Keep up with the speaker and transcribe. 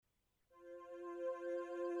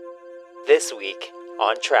This week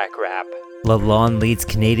on Track Wrap. Lalonde leads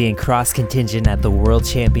Canadian cross contingent at the World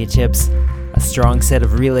Championships. A strong set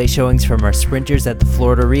of relay showings from our sprinters at the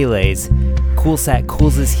Florida Relays. Coolsat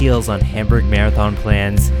cools his heels on Hamburg Marathon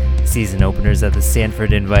plans. Season openers at the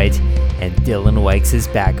Stanford Invite. And Dylan Wykes is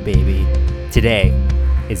back, baby. Today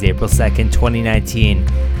is April 2nd, 2019,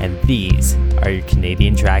 and these are your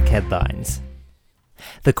Canadian track headlines.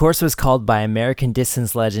 The course was called by American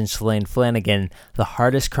distance legend Shalane Flanagan the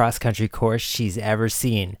hardest cross-country course she's ever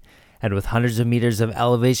seen. And with hundreds of meters of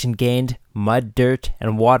elevation gained, mud, dirt,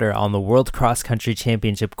 and water on the World Cross Country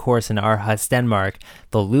Championship course in Aarhus, Denmark,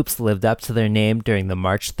 the Loops lived up to their name during the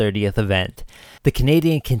March 30th event. The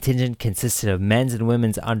Canadian contingent consisted of men's and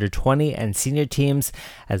women's under 20 and senior teams,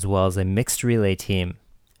 as well as a mixed relay team.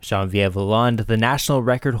 Geneviève Lalonde, the national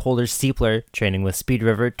record holder steepler, training with Speed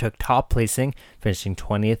River, took top placing, finishing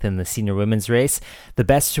 20th in the senior women's race, the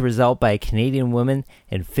best result by a Canadian woman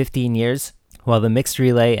in 15 years, while the mixed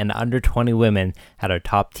relay and under 20 women had our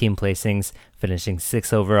top team placings, finishing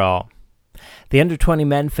 6th overall. The under 20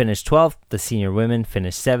 men finished 12th, the senior women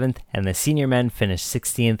finished 7th, and the senior men finished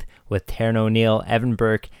 16th, with Taryn O'Neill, Evan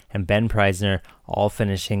Burke, and Ben Preisner all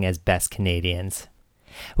finishing as best Canadians.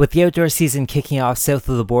 With the outdoor season kicking off south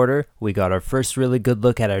of the border, we got our first really good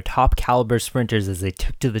look at our top caliber sprinters as they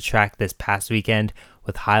took to the track this past weekend,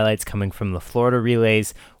 with highlights coming from the Florida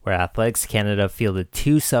Relays, where Athletics Canada fielded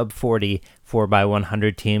two sub-40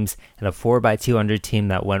 4x100 teams and a 4x200 team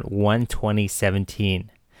that went 1:20:17.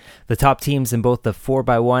 The top teams in both the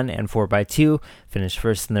 4x1 and 4x2 finished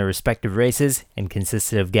first in their respective races and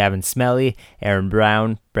consisted of Gavin Smelly, Aaron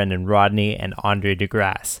Brown, Brendan Rodney, and Andre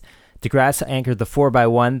DeGrasse. DeGrasse anchored the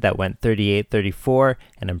 4x1 that went 38:34,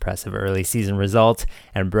 an impressive early season result,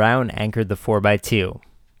 and Brown anchored the 4x2.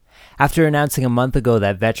 After announcing a month ago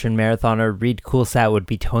that veteran marathoner Reed Coolsat would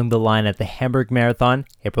be towing the line at the Hamburg Marathon,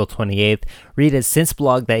 April 28th, Reed has since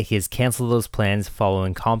blogged that he has canceled those plans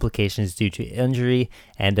following complications due to injury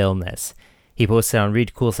and illness. He posted on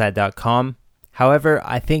reedcoolsat.com, "However,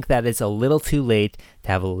 I think that it's a little too late to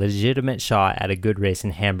have a legitimate shot at a good race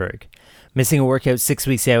in Hamburg. Missing a workout 6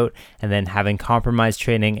 weeks out and then having compromised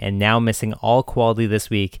training and now missing all quality this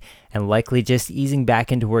week and likely just easing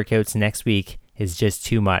back into workouts next week is just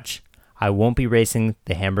too much. I won't be racing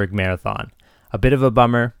the Hamburg Marathon. A bit of a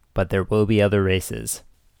bummer, but there will be other races."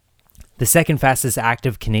 The second fastest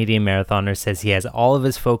active Canadian marathoner says he has all of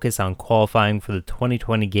his focus on qualifying for the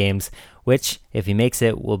 2020 Games, which, if he makes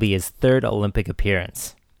it, will be his third Olympic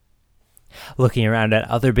appearance. Looking around at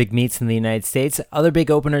other big meets in the United States, other big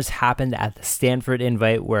openers happened at the Stanford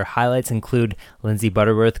Invite, where highlights include Lindsay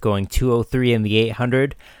Butterworth going 2:03 in the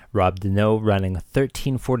 800, Rob Deneau running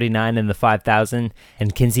 13:49 in the 5,000,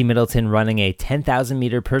 and Kinsey Middleton running a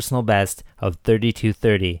 10,000-meter personal best of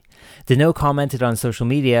 32:30. Deneau commented on social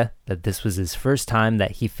media that this was his first time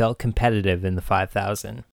that he felt competitive in the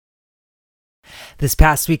 5,000. This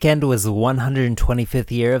past weekend was the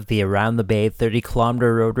 125th year of the Around the Bay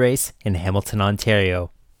 30-kilometer road race in Hamilton,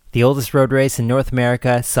 Ontario. The oldest road race in North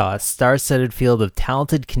America saw a star-studded field of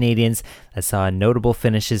talented Canadians that saw notable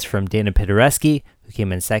finishes from Dana Pidorowski, who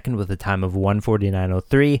came in second with a time of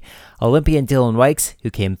 1:49:03, Olympian Dylan Wykes,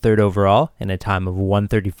 who came third overall in a time of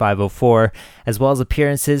 1:35:04, as well as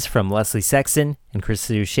appearances from Leslie Sexton and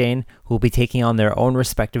Krista Duchesne, who will be taking on their own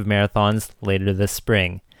respective marathons later this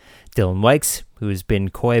spring. Dylan Wykes, who has been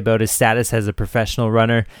coy about his status as a professional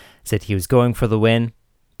runner, said he was going for the win,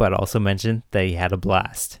 but also mentioned that he had a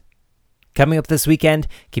blast. Coming up this weekend,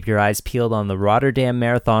 keep your eyes peeled on the Rotterdam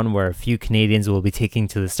Marathon, where a few Canadians will be taking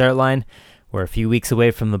to the start line. We're a few weeks away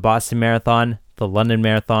from the Boston Marathon, the London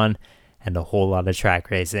Marathon, and a whole lot of track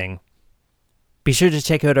racing. Be sure to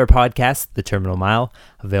check out our podcast, The Terminal Mile,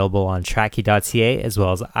 available on Tracky.ca, as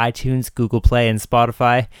well as iTunes, Google Play, and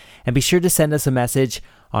Spotify. And be sure to send us a message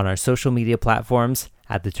on our social media platforms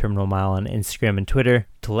at The Terminal Mile on Instagram and Twitter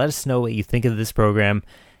to let us know what you think of this program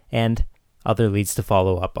and other leads to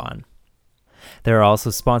follow up on. There are also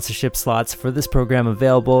sponsorship slots for this program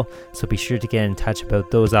available, so be sure to get in touch about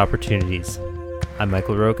those opportunities. I'm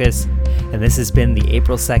Michael Rokas, and this has been the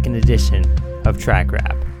April 2nd edition of Track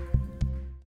Wrap.